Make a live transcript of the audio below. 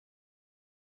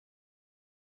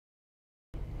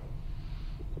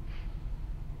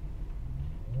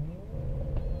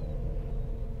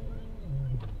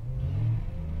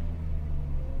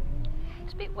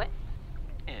It's a bit wet.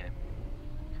 Yeah.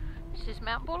 This is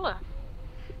Mount Buller.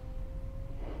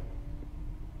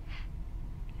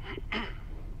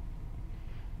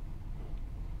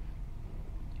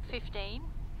 $15.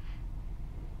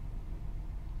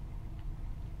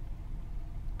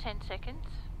 10 seconds.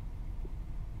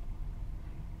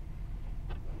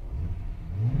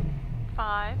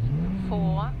 5,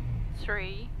 4,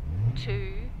 3,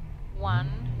 2,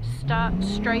 1. Start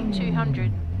straight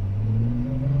 200.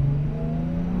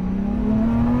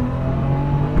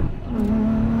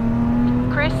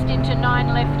 Crest into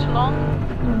 9 left long.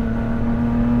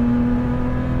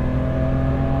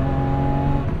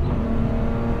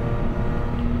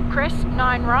 Crest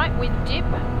 9 right with dip,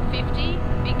 50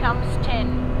 becomes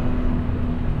 10.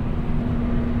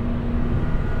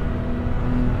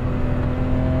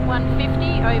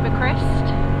 150 over crest.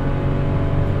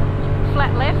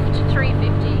 Flat left,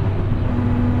 350.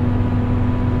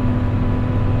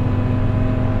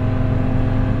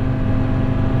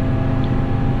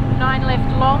 Nine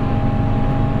left long,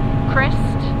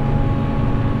 crest,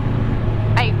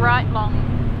 8 right long.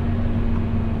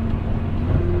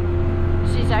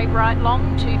 This is 8 right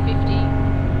long, 250.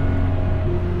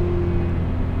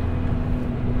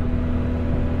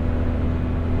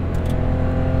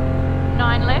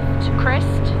 Nine left,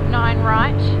 crest, 9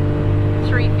 right,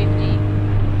 350.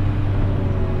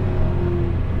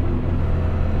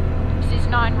 This is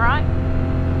 9 right,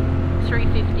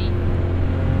 350.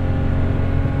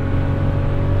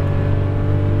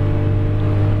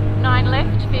 9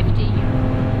 left, 50.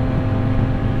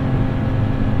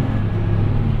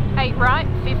 8 right,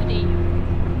 50.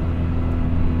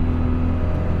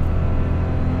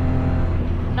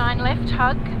 9 left,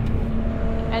 hug,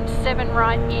 and 7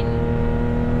 right in.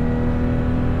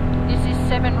 This is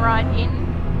 7 right in,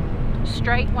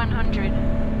 straight 100.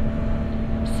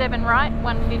 7 right,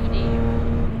 150.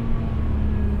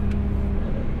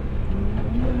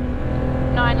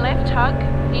 9 left, hug,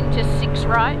 into 6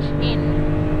 right, in.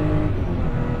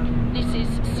 This is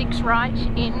 6 right,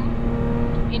 in,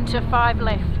 into 5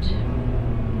 left.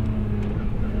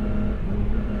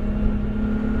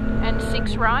 And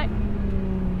 6 right.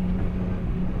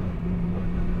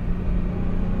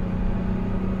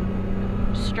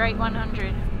 Straight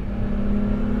 100.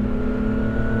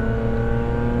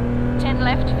 10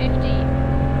 left, 50.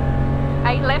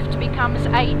 8 left becomes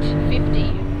 8,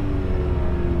 50.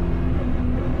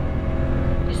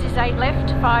 This is 8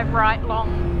 left, 5 right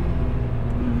long.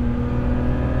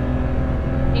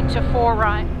 Into 4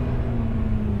 right.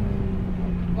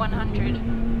 100.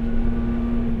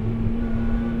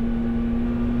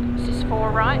 This is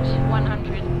 4 right,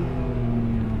 100.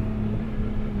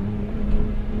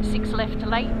 6 left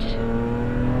late.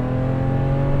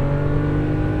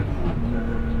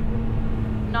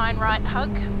 9 right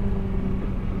hug.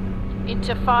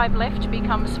 Into 5 left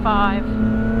becomes 5.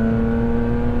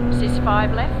 This is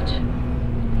 5 left,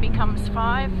 becomes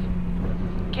 5.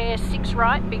 Care 6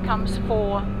 right becomes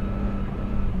 4.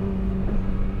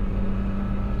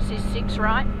 This is 6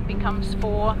 right becomes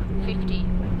 4, 50.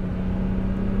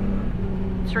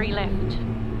 3 left.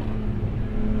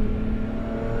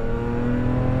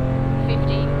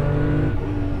 50.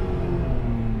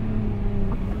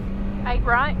 8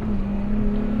 right.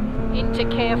 Into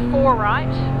care 4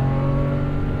 right.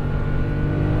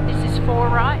 This is 4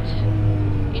 right.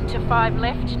 Into 5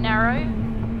 left, narrow.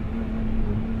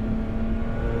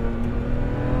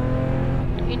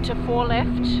 Into 4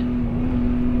 left.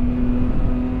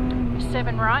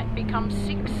 7 right becomes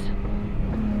 6.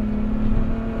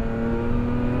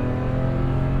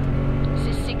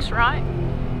 This is 6 right.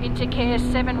 Into care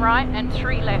 7 right and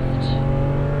 3 left.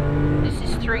 This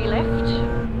is 3 left.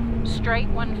 Straight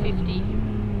 150.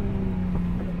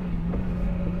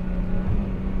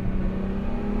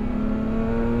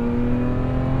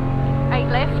 8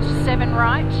 left, 7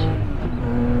 right.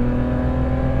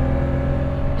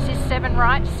 This is 7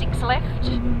 right, 6 left,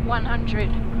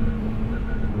 100.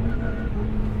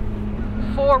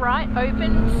 4 right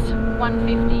opens,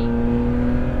 150.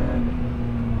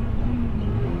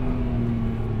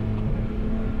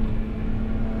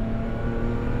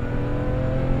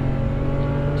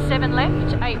 7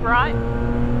 left, 8 right.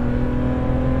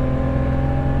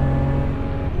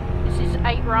 This is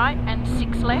 8 right and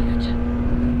 6 left.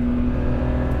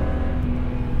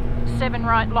 7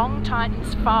 right long,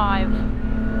 tightens 5.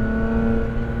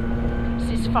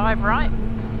 This is 5 right.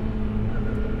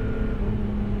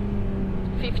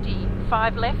 50.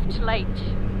 5 left, late.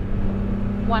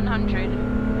 100.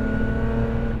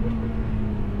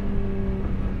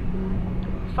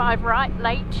 5 right,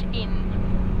 late, in.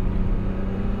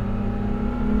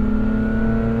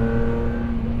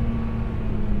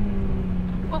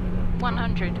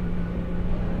 100.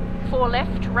 4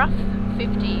 left, rough,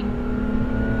 50.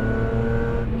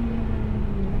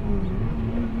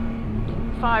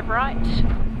 5 right.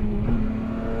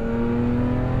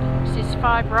 This is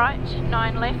 5 right,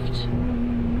 9 left.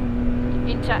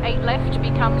 Into 8 left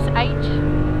becomes 8.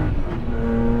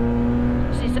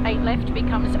 This is 8 left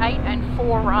becomes 8 and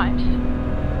 4 right.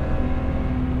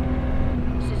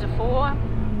 This is a 4,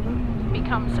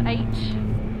 becomes 8.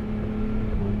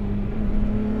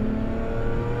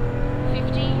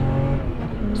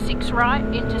 50. 6 right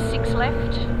into 6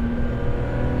 left.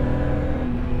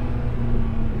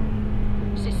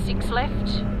 This is 6 left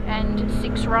and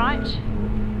 6 right.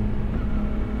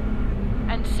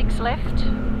 And 6 left.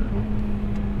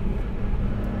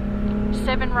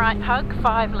 7 right hug,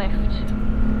 5 left.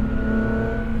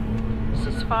 This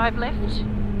is 5 left,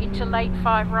 into late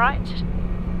 5 right.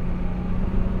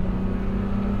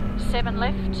 7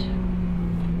 left.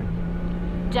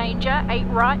 Danger, 8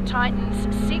 right, tightens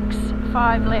 6,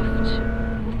 5 left.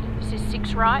 This is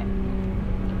 6 right,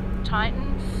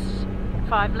 tightens,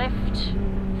 5 left,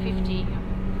 50.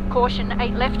 Caution,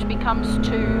 8 left becomes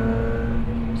 2.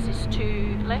 This is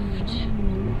 2 left.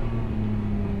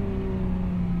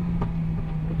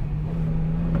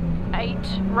 8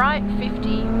 right,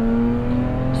 50.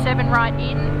 7 right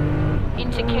in,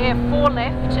 into care, 4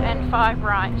 left and 5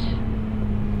 right.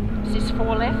 This is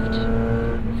 4 left,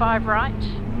 5 right.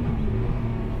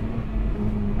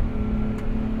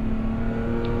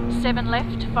 7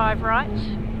 left, 5 right.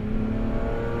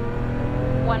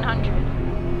 100.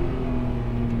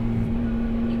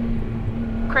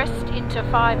 Crest into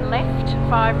 5 left,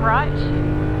 5 right.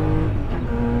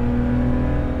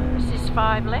 This is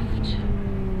 5 left,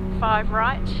 5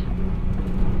 right,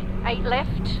 8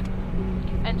 left,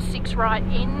 and 6 right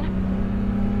in,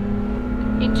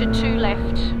 into 2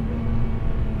 left.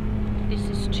 This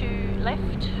is 2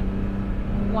 left,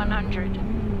 100.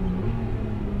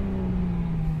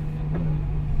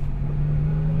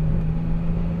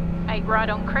 Eight right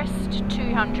on crest,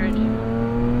 200.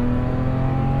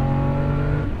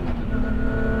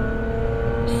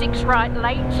 6 right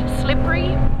late,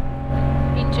 slippery,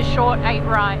 into short 8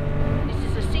 right. This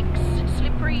is a 6,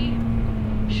 slippery,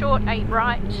 short 8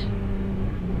 right.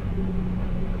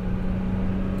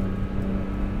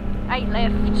 8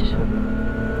 left,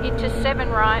 into 7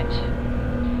 right,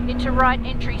 into right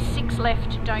entry 6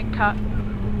 left, don't cut.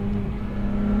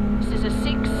 This is a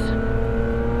 6,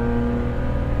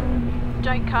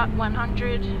 don't cut,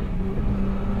 100.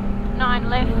 9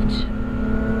 left,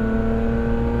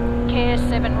 care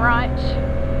 7 right,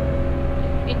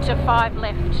 into 5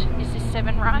 left. This is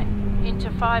 7 right,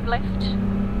 into 5 left,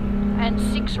 and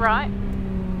 6 right,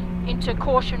 into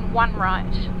caution 1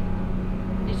 right.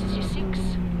 This is your 6,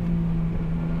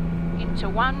 into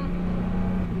 1,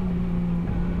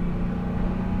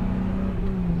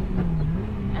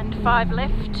 and 5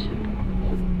 left.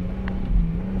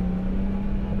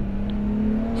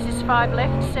 This is 5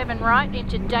 left, 7 right,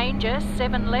 into danger,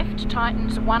 7 left,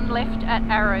 tightens 1 left at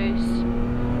arrows.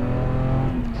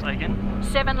 Say again?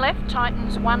 7 left,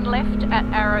 tightens 1 left at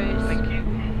arrows. Thank you.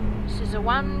 This is a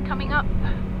 1 coming up.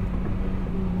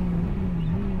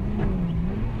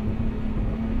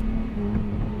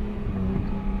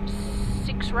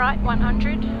 6 right,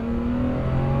 100.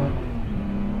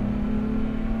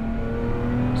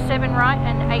 7 right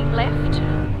and 8 left.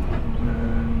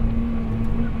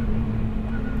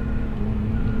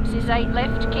 This is 8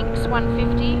 left, kinks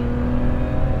 150.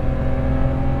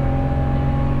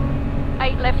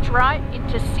 8 left right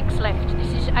into 6 left.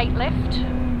 This is 8 left,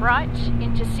 right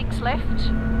into 6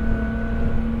 left.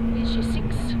 Here's your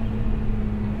 6.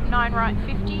 9 right,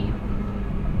 50.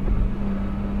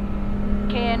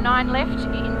 Care 9 left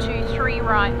into 3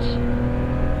 right.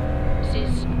 This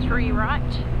is 3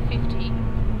 right, 50.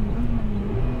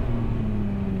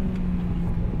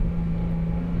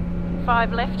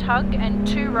 5 left hug and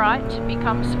 2 right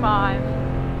becomes 5.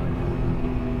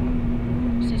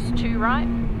 This is 2 right,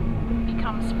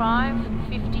 becomes 5,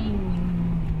 50.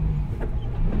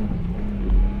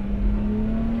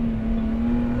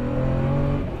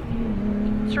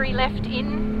 3 left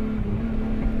in,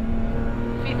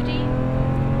 50.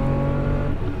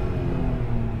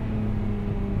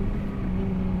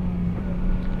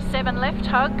 7 left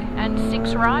hug and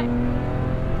 6 right,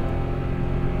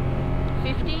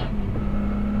 50.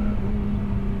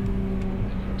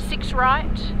 6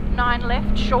 right, 9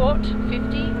 left, short,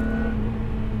 50.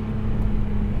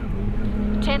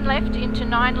 10 left into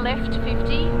 9 left,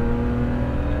 50.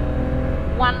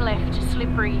 1 left,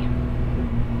 slippery.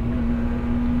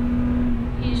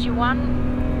 Here's your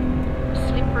 1,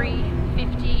 slippery,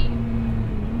 50.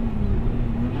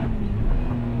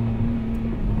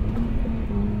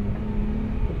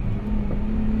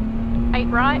 8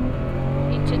 right,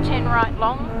 into 10 right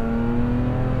long,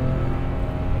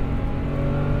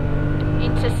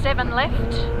 into 7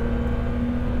 left,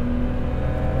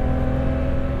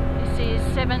 this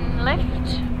is 7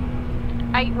 left,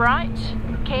 8 right,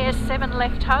 care 7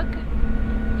 left hug,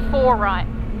 4 right,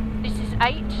 this is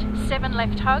 8, 7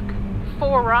 left hug,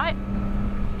 4 right,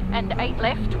 and 8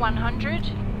 left,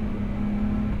 100,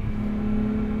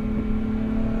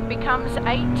 becomes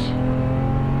 8,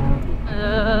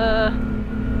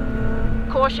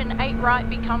 caution 8 right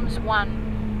becomes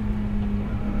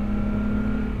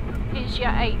 1, here's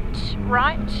your 8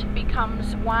 right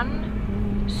becomes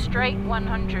 1, straight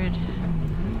 100,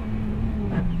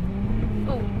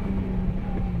 ooh.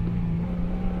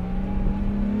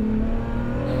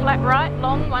 Flat right,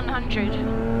 long 100.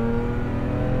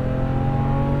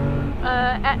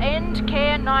 At end,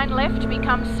 care 9 left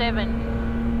becomes 7.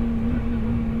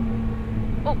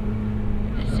 Oh,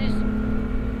 this is,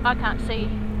 I can't see.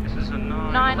 This is a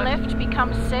 9, 9 left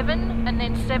becomes 7, and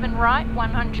then 7 right,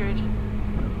 100.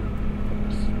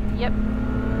 Yep.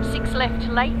 6 left,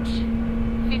 late,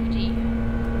 50.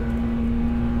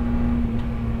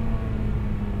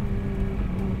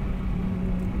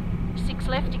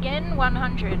 Left again,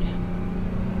 100.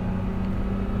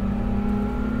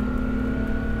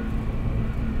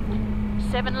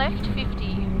 7 left,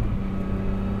 50.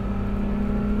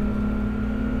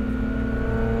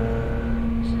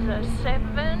 This is a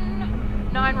 7.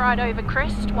 9 right over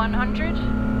crest, 100.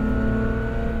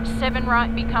 7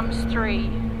 right becomes 3.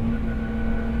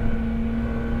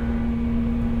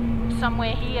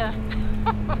 Somewhere here.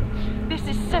 This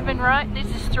is 7 right, this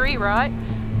is 3 right.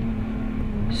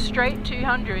 Straight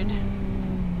 200.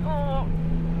 Oh.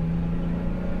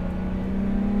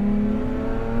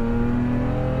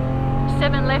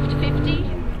 7 left, 50.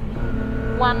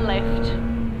 1 left.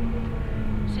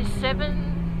 This is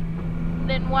 7,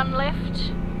 then 1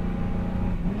 left.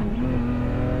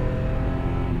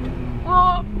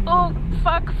 Oh, oh,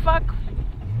 fuck.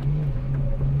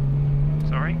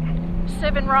 Sorry.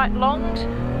 7 right longed,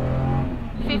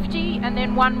 50, and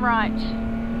then 1 right.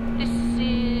 This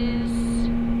is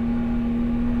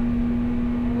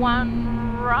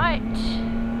 1 right,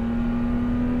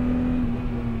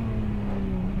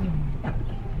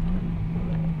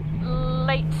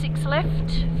 late 6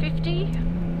 left, 50,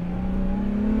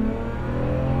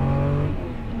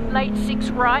 late 6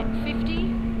 right,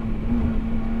 50,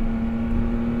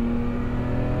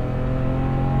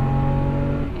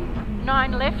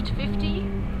 nine left, 50,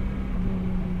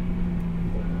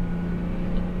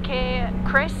 care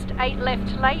crest, 8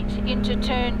 left late, into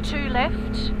turn 2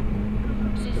 left,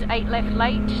 this is 8 left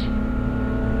late,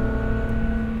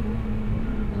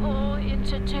 oh,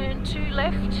 into turn 2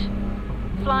 left,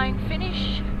 flying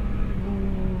finish,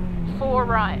 4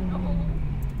 right, oh.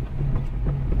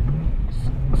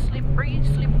 Slippery,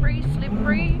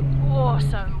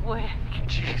 awesome work.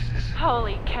 Jesus.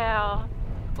 Holy cow.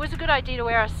 It was a good idea to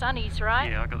wear our sunnies,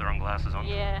 right? Yeah, I got the wrong glasses on.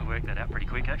 Yeah. I worked that out pretty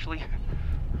quick, actually.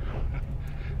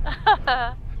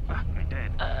 Fuck me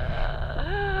dead.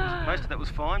 Most of that was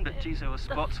fine, but geez, there were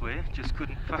spots where just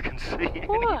couldn't fucking see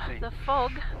anything. The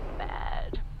fog,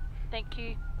 bad. Thank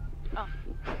you. Oh.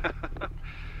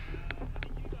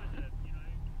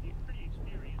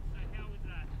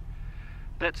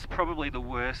 That's probably the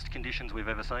worst conditions we've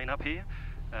ever seen up here,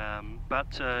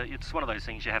 but it's one of those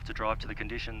things you have to drive to the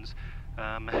conditions,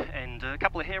 and a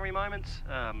couple of hairy moments,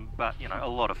 but you know, a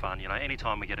lot of fun. You know,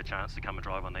 anytime we get a chance to come and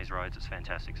drive on these roads, it's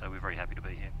fantastic, so we're very happy to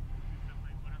be here.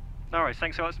 No worries,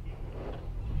 thanks guys.